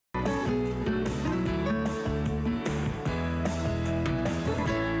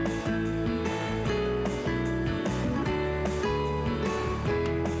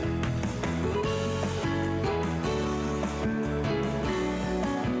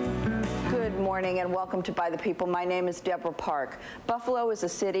morning and welcome to By the People. My name is Deborah Park. Buffalo is a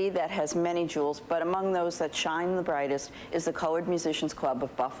city that has many jewels, but among those that shine the brightest is the Colored Musicians Club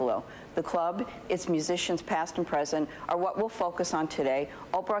of Buffalo. The club, its musicians past and present, are what we'll focus on today,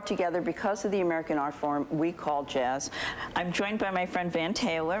 all brought together because of the American art form we call jazz. I'm joined by my friend Van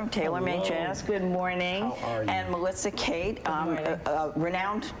Taylor, Taylor-Made Jazz. Good morning. How are you? And Melissa Kate, a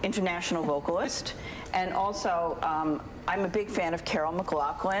renowned international vocalist. And also, I'm a big fan of Carol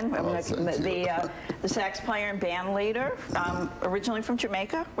McLaughlin, the sax player and band leader, originally from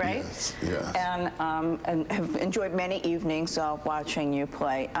Jamaica, right? Yes, yes. And have enjoyed many evenings watching you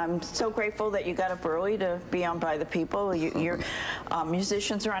play. I'm so grateful that you got up early to be on By the People. Your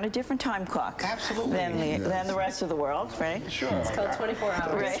musicians are on a different time clock than the rest of the world, right? Sure. It's called 24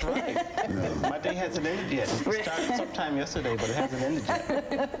 hours. That's right. Yeah. My day hasn't ended yet. It started sometime yesterday, but it hasn't ended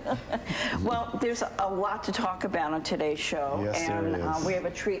yet. Well, there's a lot to talk about on today's show, yes, and we have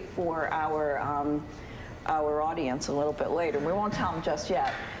a treat for our audience a little bit later. We won't tell them just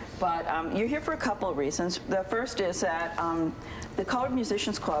yet, but you're here for a couple of reasons. The first is that the Colored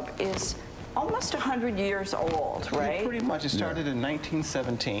Musicians Club is almost 100 years old, right? Yeah, pretty much. It started in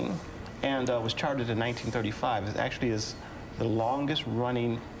 1917 and was chartered in 1935. It actually is the longest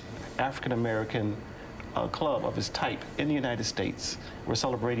running African-American club of its type in the United States. We're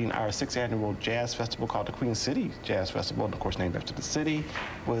celebrating our 6th annual jazz festival called the Queen City Jazz Festival, and of course named after the city,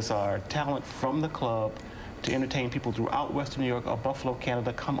 was our talent from the club to entertain people throughout Western New York or Buffalo,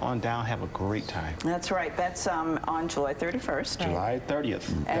 Canada. Come on down, have a great time. That's right. That's on July 31st. July 30th.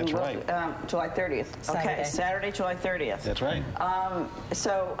 And that's right. July 30th. Okay, Saturday, July 30th. That's right.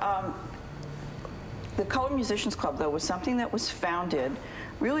 The Colored Musicians Club, though, was something that was founded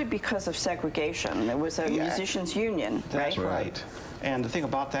really because of segregation. There was a musicians' union, That's right. And the thing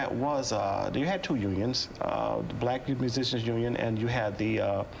about that was you had two unions, the Black Musicians Union, and you had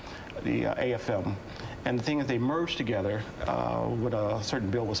the AFM. And the thing is, they merged together when a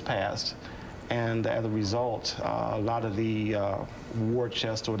certain bill was passed. And as a result, a lot of the war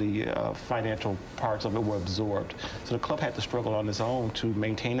chest or the financial parts of it were absorbed. So the club had to struggle on its own to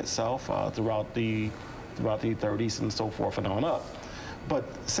maintain itself throughout the 30s and so forth and on up. But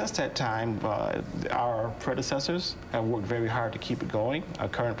since that time, our predecessors have worked very hard to keep it going. Our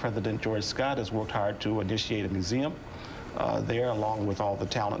current president, George Scott, has worked hard to initiate a museum there, along with all the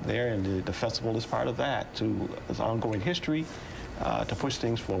talent there, and the festival is part of that, to its ongoing history, to push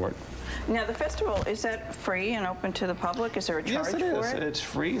things forward. Now, the festival, is that free and open to the public? Is there a charge for it? Yes, it is. It's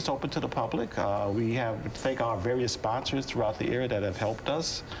free. It's open to the public. We have to thank our various sponsors throughout the area that have helped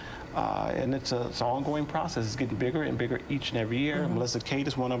us. And it's an ongoing process. It's getting bigger and bigger each and every year. Melissa Kate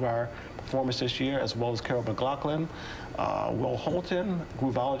is one of our performers this year, as well as Carol McLaughlin. Will Holton,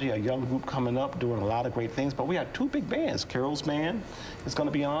 Groovology, a young group coming up, doing a lot of great things. But we have two big bands. Carol's band is going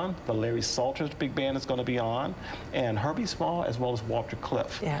to be on. The Larry Salters big band is going to be on. And Herbie Small, as well as Walter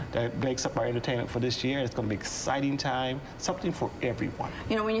Cliff. Yeah. That makes up our entertainment for this year. It's going to be an exciting time, something for everyone.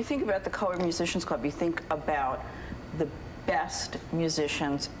 You know, when you think about the Colored Musicians Club, you think about the best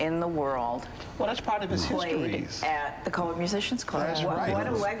musicians in the world. Well, that's part of its history. At the Colored Musicians Club. That's right. What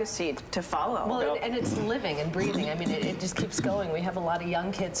a legacy to follow. Well, and it's living and breathing. I mean, it just keeps going. We have a lot of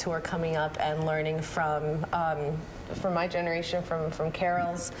young kids who are coming up and learning from my generation, from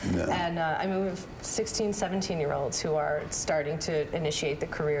Carol's. Yeah. And I mean, we have 16, 17-year-olds who are starting to initiate the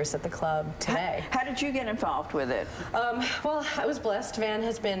careers at the club today. How did you get involved with it? Well, I was blessed. Van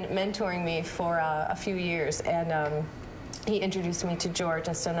has been mentoring me for a few years, and he introduced me to George,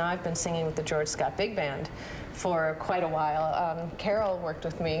 and so now I've been singing with the George Scott Big Band for quite a while. Carol worked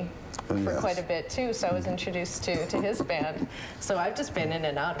with me for quite a bit too, so I was introduced to his band. So I've just been in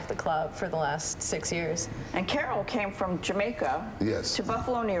and out of the club for the last 6 years. And Carol came from Jamaica to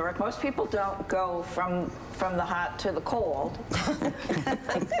Buffalo, New York. Most people don't go from the hot to the cold.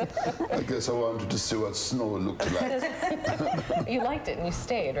 I guess I wanted to see what snow looked like. You liked it and you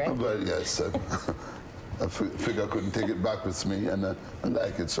stayed, right? Well, yes. I figured I couldn't take it back with me, and I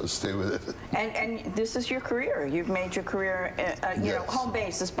like it, so stay with it. And this is your career. You've made your career, you know, home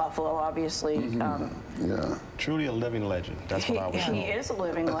base is Buffalo, obviously. Yeah. Truly a living legend. That's what I was He is a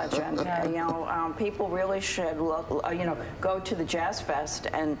living legend. You know, people really should look, you know, go to the Jazz Fest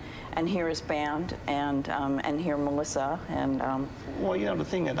and hear his band and hear Melissa. And well, you know, the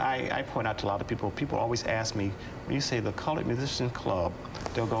thing that I point out to a lot of people always ask me, when you say the Colored Musicians Club,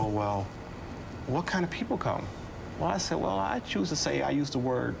 they'll go, well, what kind of people come? Well, I said, well, I choose to say, I use the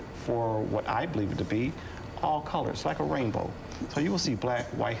word for what I believe it to be, all colors, like a rainbow. So you will see black,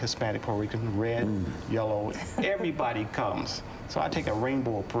 white, Hispanic, Puerto Rican, red, yellow, everybody comes. So I take a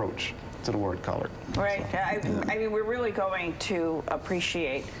rainbow approach to the word colored. Right. So, I mean, we're really going to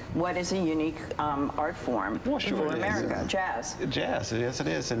appreciate what is a unique art form Well, sure for it is. America, jazz. Jazz, yes it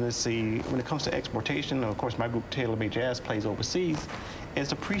is. And it's when it comes to exportation, of course, my group Taylor Made Jazz plays overseas.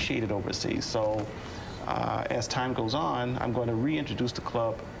 It's appreciated overseas. So as time goes on, I'm going to reintroduce the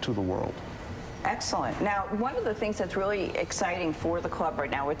club to the world. Excellent. Now, one of the things that's really exciting for the club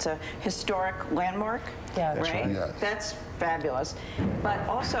right now, it's a historic landmark, Yeah, That's right? right. Yes. That's fabulous. But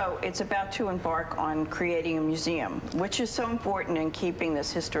also, it's about to embark on creating a museum, which is so important in keeping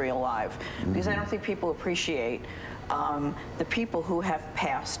this history alive, because I don't think people appreciate the people who have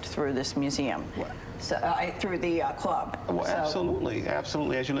passed through this museum, so, through the club. Well, So- absolutely,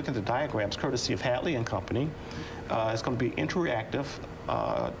 absolutely. As you look at the diagrams, courtesy of Hadley and Company, it's going to be interactive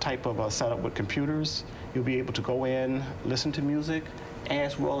type of setup with computers. You'll be able to go in, listen to music,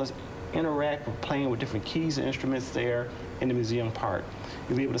 as well as interact with playing with different keys and instruments there in the museum part.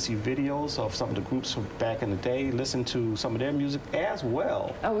 You'll be able to see videos of some of the groups from back in the day, listen to some of their music as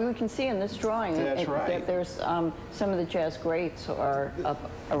well. Oh, we can see in this drawing That's right. that there's some of the jazz greats are up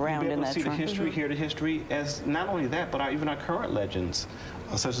around You'll in be able to that see the drawing. history, hear the history, as not only that, but even our current legends,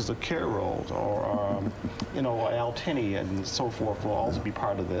 such as the Carroll or you know, Al Tenney and so forth will also be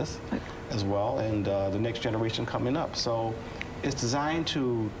part of this as well, and the next generation coming up. So it's designed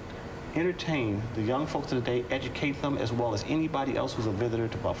to entertain the young folks of the day, educate them, as well as anybody else who's a visitor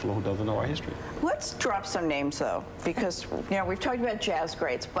to Buffalo who doesn't know our history. Let's drop some names, though, because you know we've talked about jazz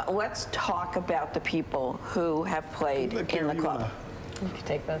greats, but let's talk about the people who have played Look, in Carol, the you club. wanna- You can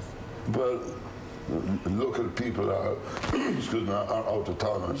take this. Well, local people are, excuse me, are out of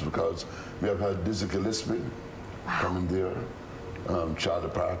towners because we have had Dizzy Gillespie coming there, Charlie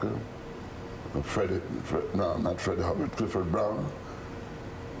Parker, no, not Freddie Hubbard, Clifford Brown.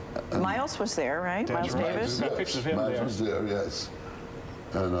 Miles was there, right? That's Miles right. Davis. Got pictures of him Miles there. was there, yes.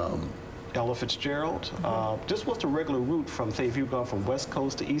 And Ella Fitzgerald. This was the regular route from, say, if you were going from West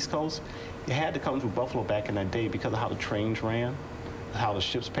Coast to East Coast, you had to come through Buffalo back in that day because of how the trains ran, how the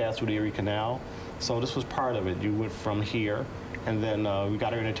ships passed through the Erie Canal. So this was part of it. You went from here, and then we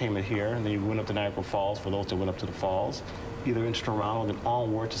got our entertainment here, and then you went up to Niagara Falls for those that went up to the falls, either into Toronto, then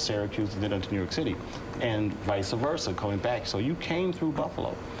onward to Syracuse, and then into New York City, and vice versa, coming back. So you came through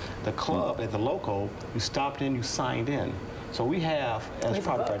Buffalo. The club, at the local, you stopped in, you signed in. So we have, as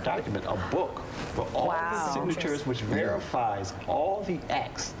part of our document, a book for all Wow. the signatures, which verifies all the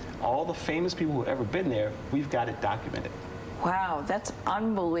acts, all the famous people who have ever been there. We've got it documented. Wow, that's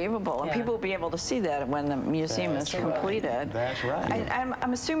unbelievable. And Yeah. people will be able to see that when the museum is That's right. completed. That's right.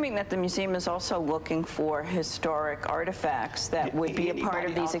 I'm assuming that the museum is also looking for historic artifacts that would be a part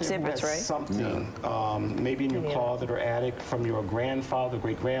of Anybody these out there who exhibits, has right? Something, maybe in your closet or attic from your grandfather,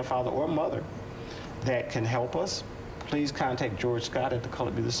 great-grandfather, or mother that can help us, please contact George Scott at the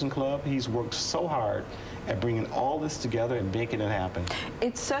Colored Musician Club. He's worked so hard at bringing all this together and making it happen.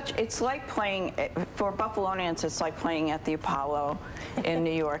 It's like playing, for Buffalonians, it's like playing at the Apollo in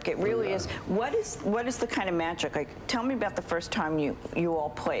New York. It really is. What is the kind of magic? Like, tell me about the first time you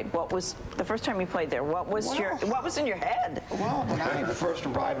all played. What was the first time you played there? What was what was in your head? Well, when I first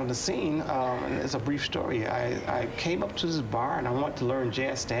arrived on the scene, and it's a brief story, I came up to this bar and I wanted to learn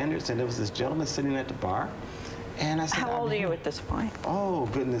jazz standards, and there was this gentleman sitting at the bar. And I said, How old are you at this point? Oh,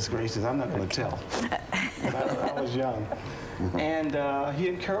 goodness gracious, I'm not going to tell. I was young. And he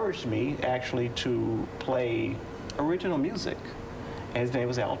encouraged me, actually, to play original music. And his name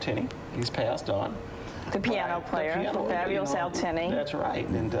was Al Tenney. He's passed on. The piano But player, the piano, fabulous you know, Al Tenney. That's right.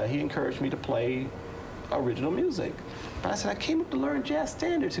 And he encouraged me to play original music. But I said, I came up to learn jazz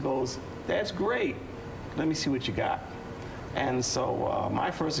standards. He goes, that's great. Let me see what you got. And so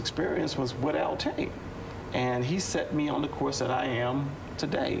my first experience was with Al Tenney. And he set me on the course that I am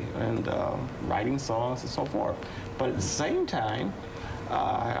today, and writing songs and so forth. But at the same time,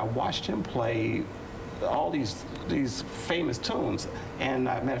 I watched him play all these famous tunes. And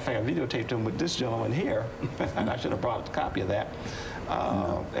matter of fact, I videotaped him with this gentleman here, and I should have brought a copy of that,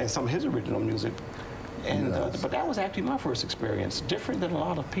 and some of his original music. And but that was actually my first experience, different than a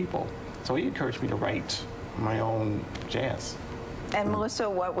lot of people. So he encouraged me to write my own jazz. And Melissa,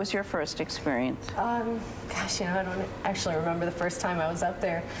 what was your first experience? Gosh, you know, I don't actually remember the first time I was up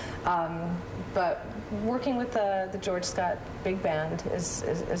there. But working with the George Scott Big Band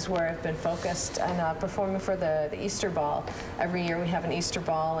is where I've been focused, and performing for the Easter Ball. Every year we have an Easter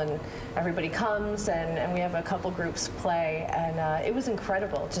Ball, and everybody comes, and we have a couple groups play, and it was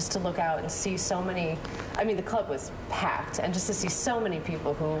incredible just to look out and see so many. I mean, the club was packed, and just to see so many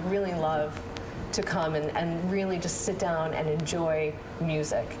people who really love to come and really just sit down and enjoy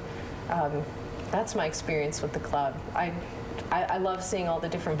music. That's my experience with the club. I love seeing all the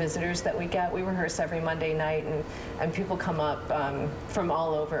different visitors that we get. We rehearse every Monday night, and people come up from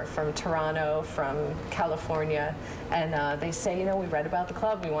all over, from Toronto, from California, and they say, you know, we read about the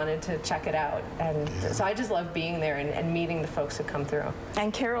club, we wanted to check it out. And so I just love being there and meeting the folks who come through.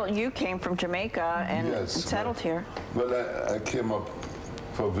 And Carol, you came from Jamaica and settled here. Well, I came up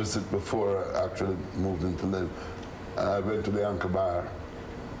for a visit before I actually moved in to live. I went to the Anchor Bar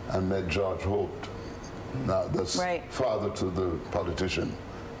and met George Holt. Now, that's father to the politician.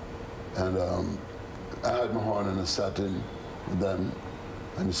 And I had my horn and I sat in with them,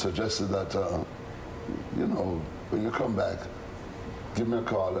 and he suggested that, you know, when you come back, give me a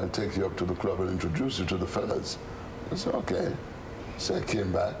call and take you up to the club and introduce you to the fellas. I said, okay. So I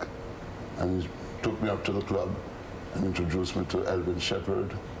came back, and he took me up to the club and introduced me to Elvin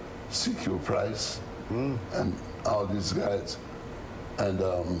Shepherd, CQ Price, and all these guys. And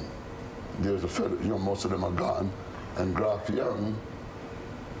there's a fellow, you know, most of them are gone. And Graf Young,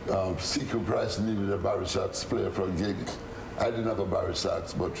 CQ Price needed a barry sax player for a gig. I didn't have a barry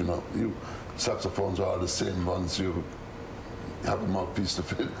sax, but you know, saxophones are all the same once you have a mouthpiece to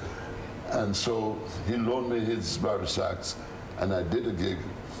fit. And so he loaned me his barry sax, and I did a gig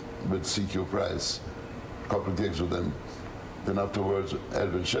with CQ Price, a couple of gigs with him. Then afterwards,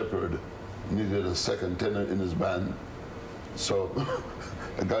 Elvin Shepherd needed a second tenor in his band. So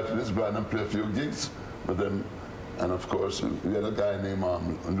I got in his band and played a few gigs with them. And of course, we had a guy named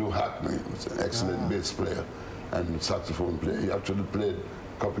Lou Hackney, who's an excellent bass player and saxophone player. He actually played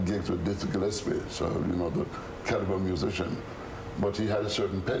a couple of gigs with Dizzy Gillespie, so you know, the caliber musician. But he had a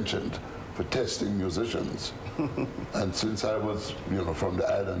certain penchant for testing musicians. And since I was, you know, from the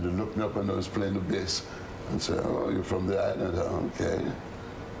island, they looked me up and I was playing the bass and said, oh, you're from the island? Okay.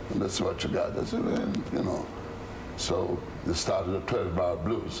 And that's what you got. I said, well, you know. So they started a 12-bar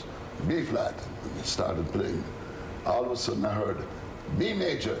blues, B flat, and they started playing. All of a sudden I heard B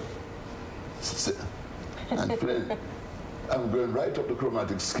major, and playing. I'm going right up the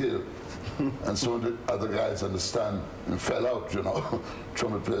chromatic scale, and some of the other guys understand and fell out, you know.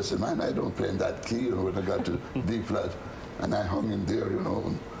 Trumpet player said, man, I don't play in that key, you know, when I got to D flat, and I hung in there, you know,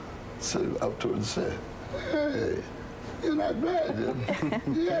 and so afterwards say, hey, you're not bad.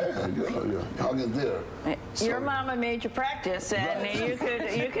 Yeah, you know, you're hung in there. So, your mama made you practice, and you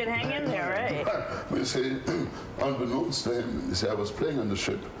could hang in there, right? You see, unbeknownst to him, you see, I was playing on the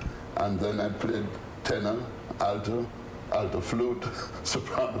ship, and then I played tenor, alto flute,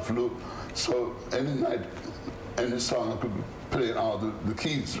 soprano flute. So any night, any song, I could play all the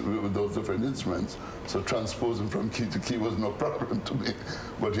keys with those different instruments. So transposing from key to key was no problem to me.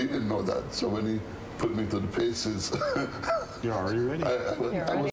 But he didn't know that. So when he put me to the paces, you're already ready. I was